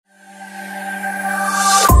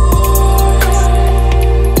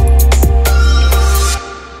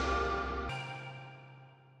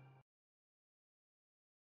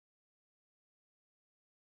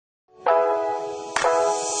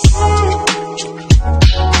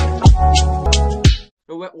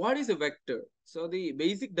what is a vector? So the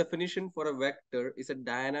basic definition for a vector is a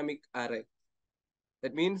dynamic array.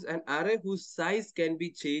 That means an array whose size can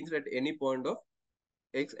be changed at any point of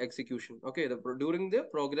execution. Okay, during the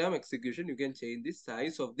program execution, you can change the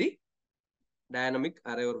size of the dynamic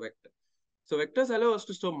array or vector. So vectors allow us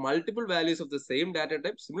to store multiple values of the same data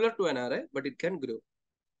type similar to an array, but it can grow.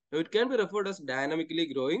 Now it can be referred as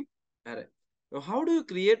dynamically growing array. Now how do you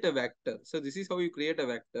create a vector? So this is how you create a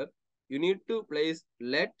vector. You need to place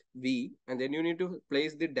let v and then you need to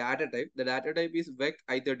place the data type. The data type is vec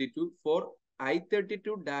i32 for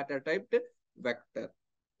i32 data typed vector.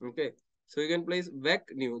 Okay. So you can place vec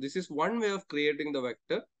new. This is one way of creating the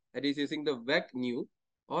vector, that is using the vec new,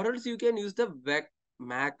 or else you can use the vec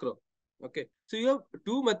macro. Okay. So you have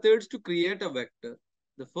two methods to create a vector.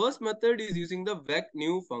 The first method is using the vec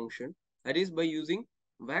new function, that is by using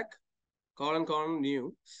vec colon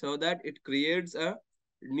new, so that it creates a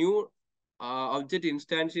new object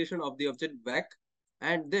instantiation of the object vec,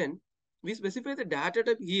 and then we specify the data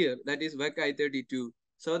type here, that is vec i32,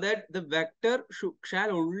 so that the vector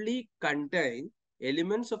shall only contain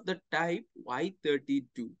elements of the type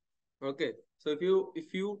y32. Okay, so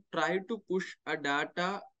if you try to push a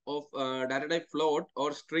data of data type float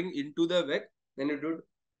or string into the vec, then it would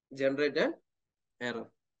generate an error.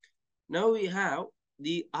 Now we have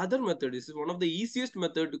the other method. This is one of the easiest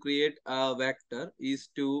method to create a vector, is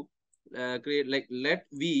to create like let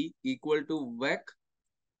v equal to vec.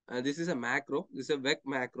 This is a macro. This is a vec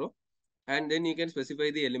macro, and then you can specify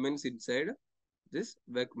the elements inside this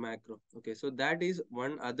vec macro. Okay, so that is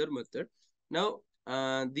one other method. Now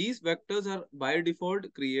these vectors are by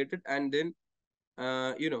default created, and then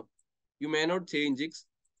you may not change its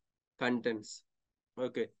contents.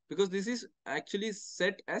 Okay, because this is actually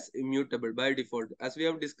set as immutable by default. As we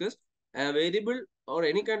have discussed, a variable or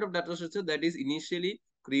any kind of data structure that is initially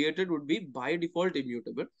created would be by default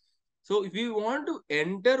immutable. So if you want to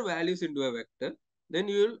enter values into a vector, then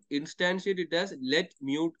you will instantiate it as let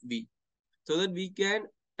mute v, so that we can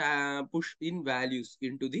push in values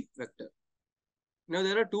into the vector. Now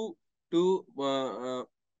there are two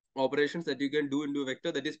operations that you can do into a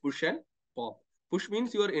vector, that is push and pop. Push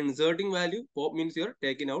means you are inserting value, pop means you are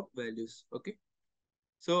taking out values. Okay.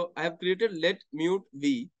 So I have created let mute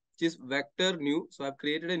v, which is vector new. So I've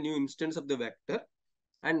created a new instance of the vector,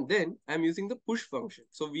 and then I'm using the push function.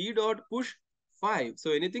 So v dot push 5.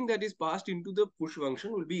 So anything that is passed into the push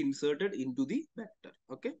function will be inserted into the vector.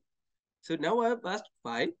 Okay. So now I have passed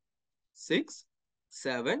 5, 6,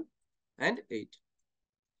 7, and 8.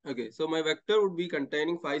 Okay, so my vector would be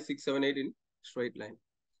containing 5, 6, 7, 8 in straight line.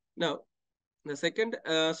 Now, the second,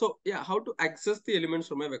 so yeah, how to access the elements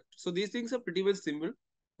from a vector. So these things are pretty much simple.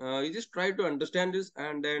 You just try to understand this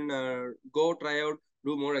and then go try out,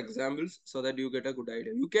 do more examples so that you get a good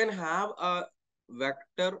idea. You can have a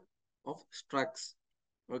vector of structs.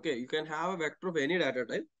 Okay, you can have a vector of any data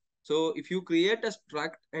type. So if you create a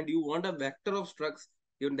struct and you want a vector of structs,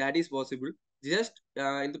 even that is possible. Just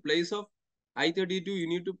in the place of I32, you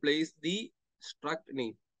need to place the struct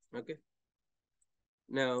name. Okay.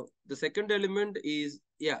 Now, the second element is,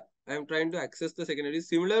 yeah, I'm trying to access the second element.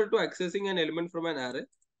 Similar to accessing an element from an array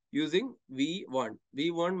using V1.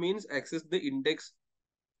 V1 means access the index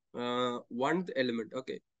 1th element.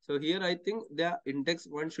 Okay. So here I think the index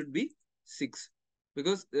 1 should be 6,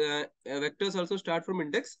 because vectors also start from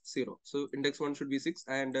index 0. So index 1 should be 6,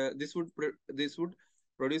 and this would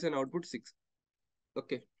produce an output 6.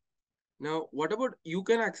 Okay. Now, what about you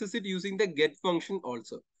can access it using the get function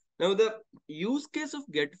also. Now, the use case of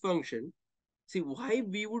get function, see why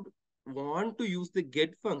we would want to use the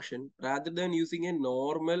get function rather than using a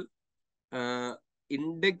normal uh,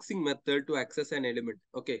 indexing method to access an element.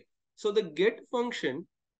 Okay, so the get function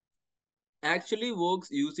actually works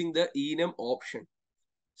using the enum option.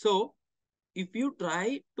 So if you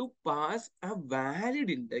try to pass a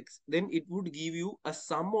valid index, then it would give you a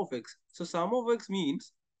sum of x. So sum of x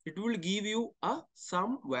means it will give you a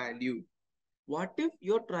sum value. What if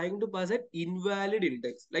you're trying to pass an invalid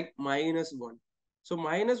index like -1? So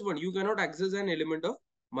 -1, you cannot access an element of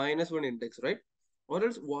 -1 index, right? Or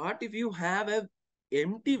else what if you have a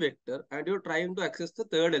empty vector and you're trying to access the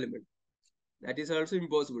third element? That is also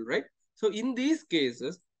impossible, right? So in these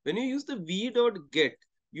cases, when you use the v dot get,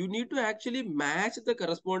 you need to actually match the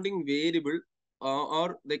corresponding variable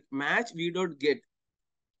or like match v dot get,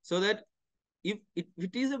 so that if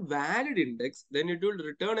it is a valid index, then it will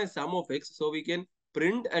return a sum of x. So we can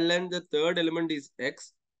print ln the third element is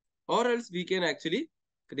x, or else we can actually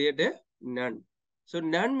create a none. So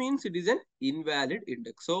none means it is an invalid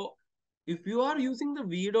index. So if you are using the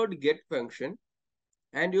v dot get function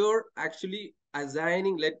and you're actually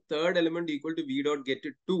assigning let third element equal to v dot get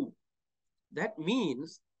to 2. That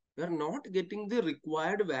means you are not getting the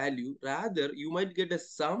required value. Rather, you might get a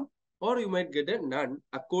sum or you might get a none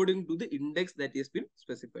according to the index that has been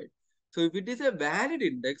specified. So if it is a valid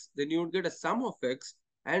index, then you would get a sum of x,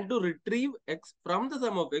 and to retrieve x from the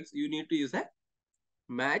sum of x, you need to use a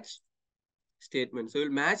match statement. So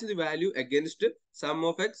you'll match the value against sum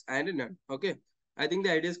of x and none. Okay. I think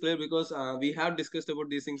the idea is clear because we have discussed about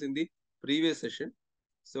these things in the previous session.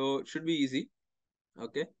 So it should be easy.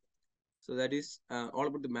 Okay. So that is all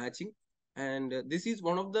about the matching. And this is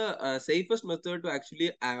one of the safest method to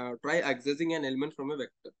actually try accessing an element from a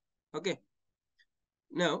vector. Okay.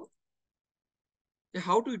 Now,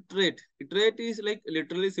 how to iterate? Iterate is like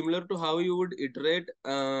literally similar to how you would iterate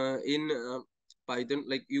in Python.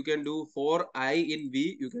 Like you can do for I in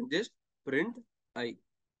V, you can just print I.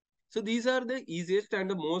 So these are the easiest and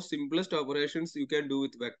the most simplest operations you can do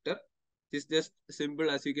with vector. It's just simple.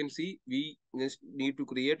 As you can see, we just need to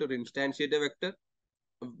create or instantiate a vector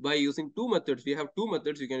by using two methods. We have two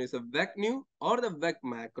methods. You can use a vec new or the vec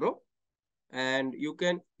macro, and you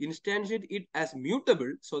can instantiate it as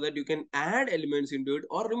mutable so that you can add elements into it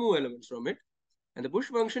or remove elements from it. And the push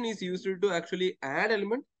function is used to actually add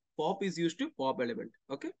element. Pop is used to pop element.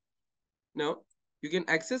 Okay. Now you can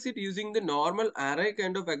access it using the normal array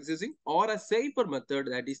kind of accessing or a safer method,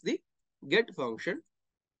 that is the get function.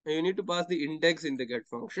 And you need to pass the index in the get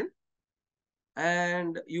function.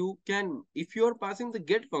 And you can, if you are passing the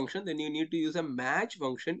get function, then you need to use a match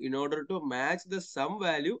function in order to match the sum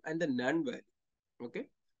value and the none value. Okay,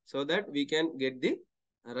 so that we can get the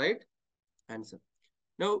right answer.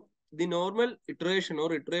 Now the normal iteration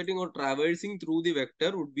or iterating or traversing through the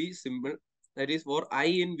vector would be simple. That is, for I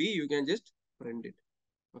in V, you can just print it.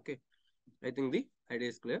 Okay, I think the idea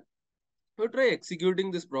is clear. We'll try executing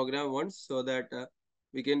this program once so that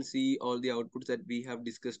we can see all the outputs that we have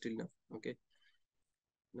discussed till now. Okay,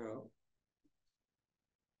 now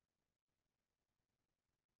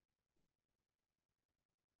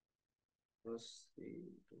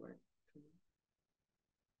proceed. Right.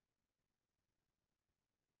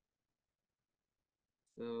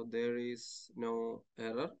 So there is no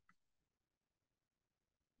error.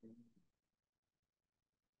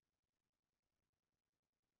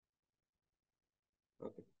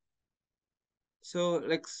 Okay. So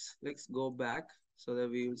let's go back so that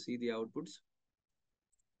we will see the outputs.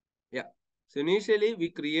 Yeah. So initially we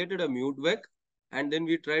created a mute vec and then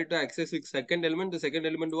we tried to access the second element. The second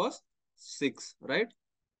element was 6, right?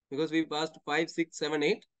 Because we passed 5, 6, 7,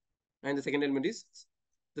 8, and the second element is 6.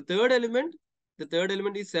 The third element, the third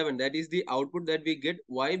element is 7. That is the output that we get.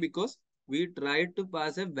 Why? Because we tried to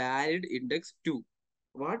pass a valid index 2.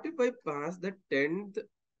 What if I pass the 10th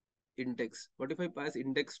index? What if I pass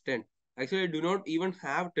index 10? Actually, I do not even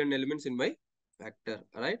have 10 elements in my vector,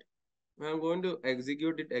 right? I'm going to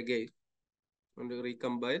execute it again. I'm going to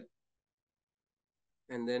recompile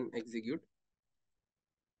and then execute.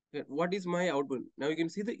 What is my output? Now you can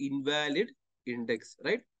see the invalid index,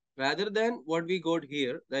 right? Rather than what we got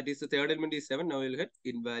here, that is the third element is 7. Now we'll get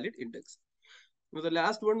invalid index. Now the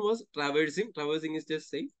last one was traversing. Traversing is just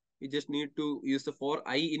saying we just need to use the for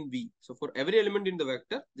I in V. So for every element in the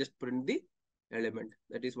vector, just print the element.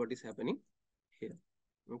 That is what is happening here.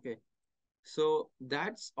 Okay. So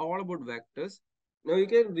that's all about vectors. Now you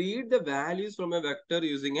can read the values from a vector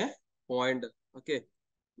using a pointer. Okay.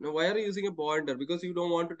 Now why are you using a pointer? Because you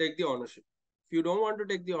don't want to take the ownership. If you don't want to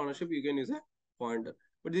take the ownership, you can use a pointer.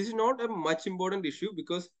 But this is not a much important issue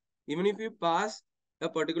because even if you pass a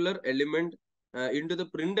particular element into the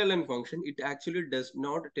println function, it actually does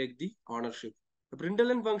not take the ownership. The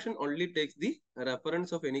println function only takes the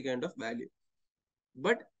reference of any kind of value.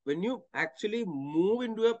 But when you actually move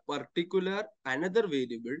into a particular another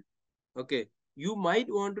variable, okay, you might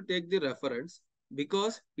want to take the reference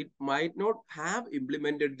because it might not have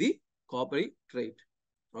implemented the copy trait.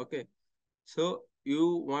 Okay, so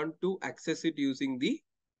you want to access it using the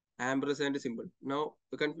ampersand symbol. Now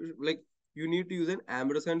the confusion, like, you need to use an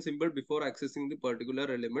ampersand symbol before accessing the particular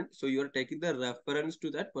element. So you are taking the reference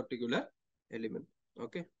to that particular element.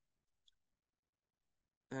 Okay.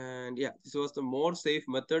 And yeah, this was the more safe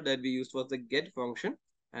method that we used was the get function.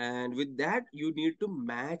 And with that, you need to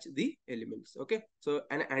match the elements. Okay. So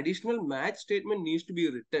an additional match statement needs to be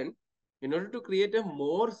written in order to create a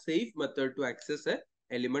more safe method to access a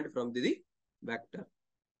element from the vector.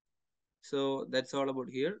 So that's all about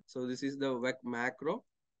here. So this is the vec macro.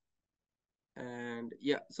 And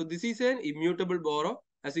yeah, so this is an immutable borrow.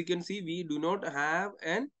 As you can see, we do not have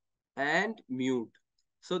an and mute.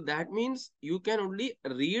 So that means you can only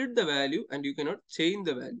read the value and you cannot change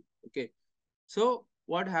the value. Okay. So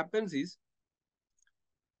what happens is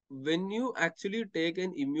when you actually take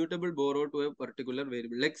an immutable borrow to a particular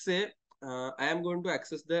variable, like say I am going to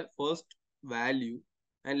access the first value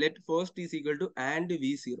and let first is equal to and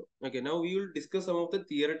v0. Okay, now we will discuss some of the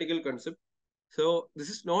theoretical concept. So this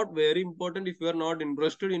is not very important if you are not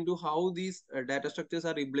interested into how these data structures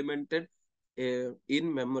are implemented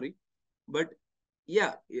in memory. But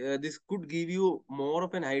yeah, this could give you more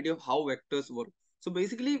of an idea of how vectors work. So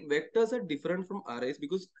basically, vectors are different from arrays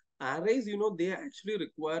because arrays, they actually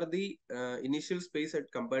require the initial space at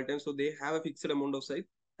compile time. So they have a fixed amount of size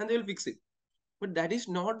and they will fix it. But that is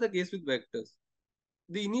not the case with vectors.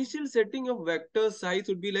 The initial setting of vector size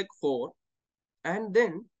would be like 4. And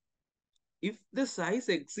then if the size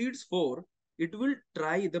exceeds 4, it will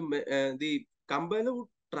try the compiler would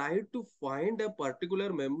try to find a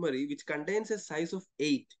particular memory which contains a size of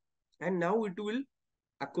 8, and now it will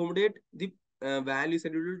accommodate the values,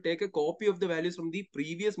 and it will take a copy of the values from the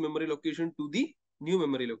previous memory location to the new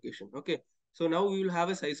memory location. Okay, so now we will have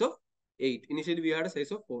a size of 8. Initially we had a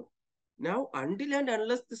size of 4. Now until and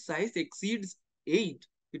unless the size exceeds 8,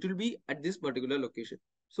 it will be at this particular location.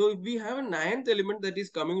 So if we have a ninth element that is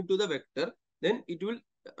coming to the vector, then it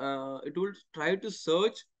will try to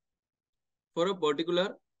search for a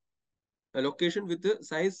particular location with the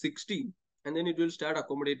size 16, and then it will start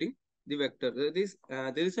accommodating the vector. There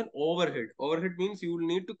is an overhead. Overhead means you will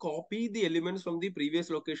need to copy the elements from the previous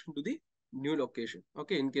location to the new location.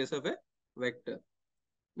 Okay, in case of a vector.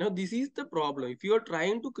 Now this is the problem. If you are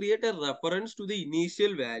trying to create a reference to the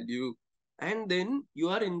initial value and then you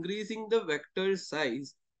are increasing the vector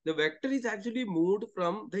size, the vector is actually moved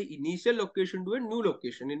from the initial location to a new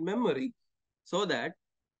location in memory, so that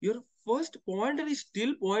your first pointer is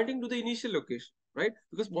still pointing to the initial location, right?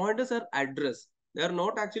 Because pointers are address. They are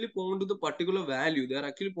not actually pointing to the particular value. They are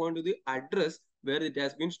actually pointing to the address where it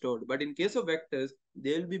has been stored. But in case of vectors,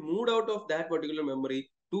 they will be moved out of that particular memory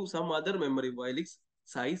to some other memory while its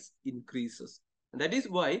size increases. And that is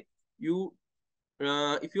why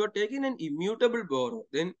if you are taking an immutable borrow,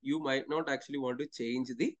 then you might not actually want to change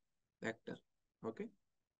the vector. Okay.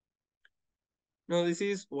 Now, this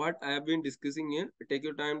is what I have been discussing here. Take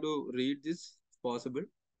your time to read this if possible.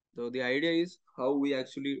 So, the idea is how we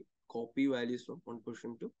actually copy values from one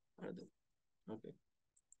position to another. Okay.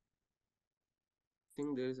 I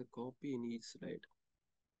think there is a copy in each slide.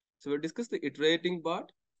 So, we'll discuss the iterating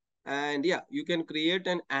part. And yeah, you can create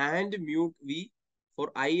an and mute v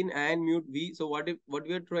for I in and mute v. So, what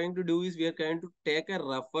we are trying to do is we are trying to take a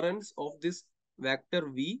reference of this vector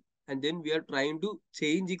v, and then we are trying to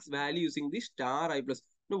change its value using the star I plus.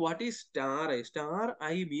 Now, what is star I? Star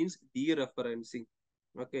I means dereferencing.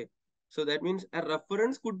 Okay. So that means a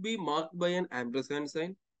reference could be marked by an ampersand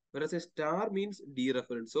sign, whereas a star means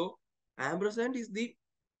dereference. So ampersand is the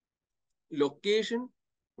location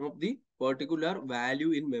of the particular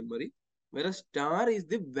value in memory, whereas star is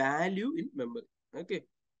the value in memory. Okay.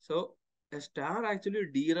 So a star actually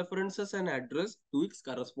dereferences an address to its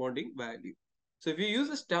corresponding value. So if you use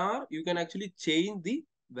a star, you can actually change the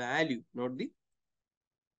value, not the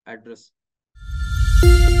address.